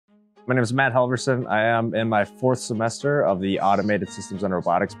My name is Matt Halverson. I am in my 4th semester of the Automated Systems and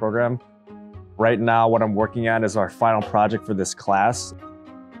Robotics program. Right now, what I'm working on is our final project for this class.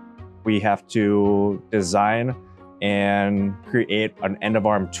 We have to design and create an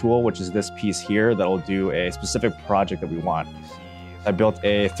end-of-arm tool, which is this piece here that will do a specific project that we want. I built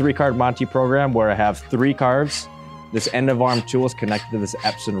a 3-card Monty program where I have 3 cards. This end-of-arm tool is connected to this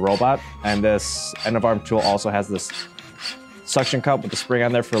Epson robot, and this end-of-arm tool also has this suction cup with the spring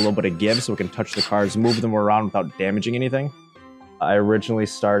on there for a little bit of give so we can touch the cards, move them around without damaging anything. I originally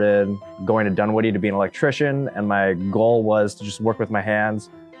started going to Dunwoody to be an electrician, and my goal was to just work with my hands.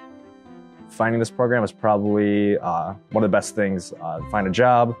 Finding this program is probably one of the best things to find a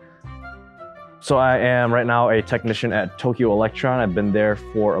job. So I am right now a technician at Tokyo Electron. I've been there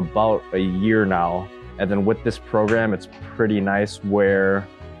for about a year now. And then with this program, it's pretty nice where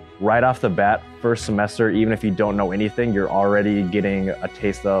right off the bat, first semester, even if you don't know anything, you're already getting a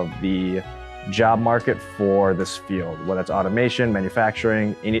taste of the job market for this field, whether it's automation,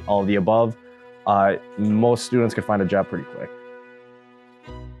 manufacturing, all of the above. Most students can find a job pretty quick.